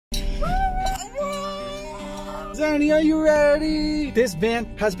Zanny, are you ready? This van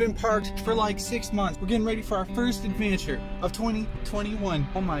has been parked for like 6 months. We're getting ready for our first adventure of 2021.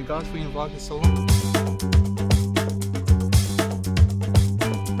 Oh my gosh, we can vlog this so long.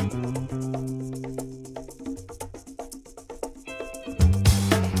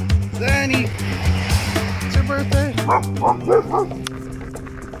 Zanny, it's your birthday.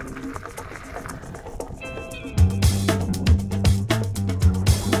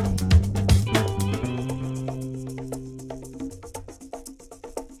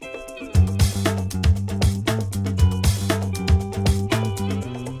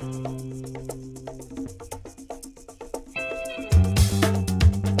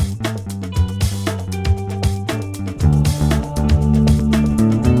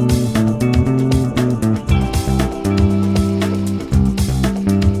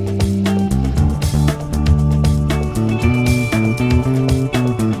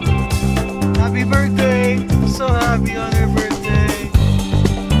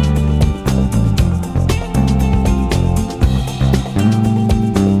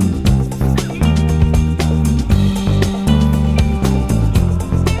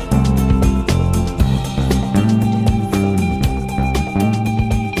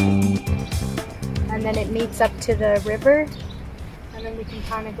 Up to the river, and then we can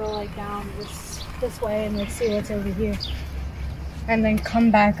kind of go like down this way and like see what's over here, and then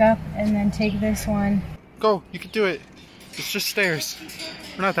come back up and then take this one. Go, you can do it. It's just stairs.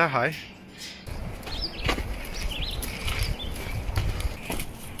 We're not that high.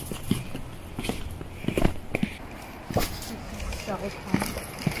 That was fun.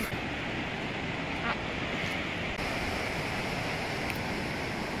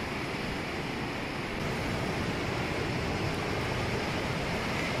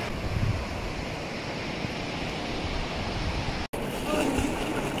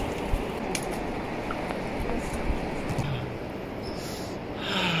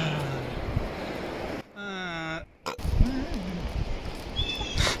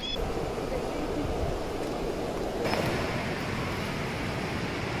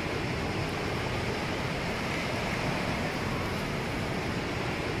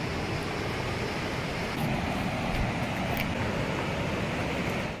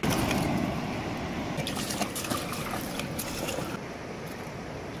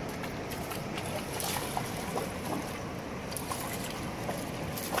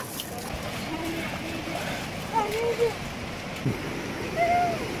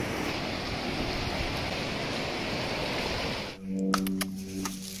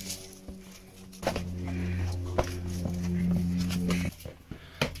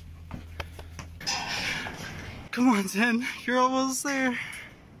 Come on, Zen, you're almost there.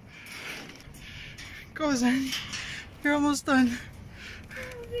 Go, Zen, you're almost done.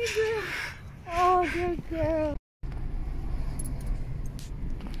 Oh, good girl.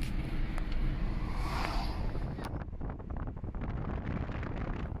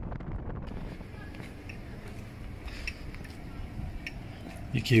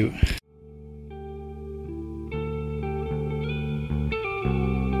 You're cute.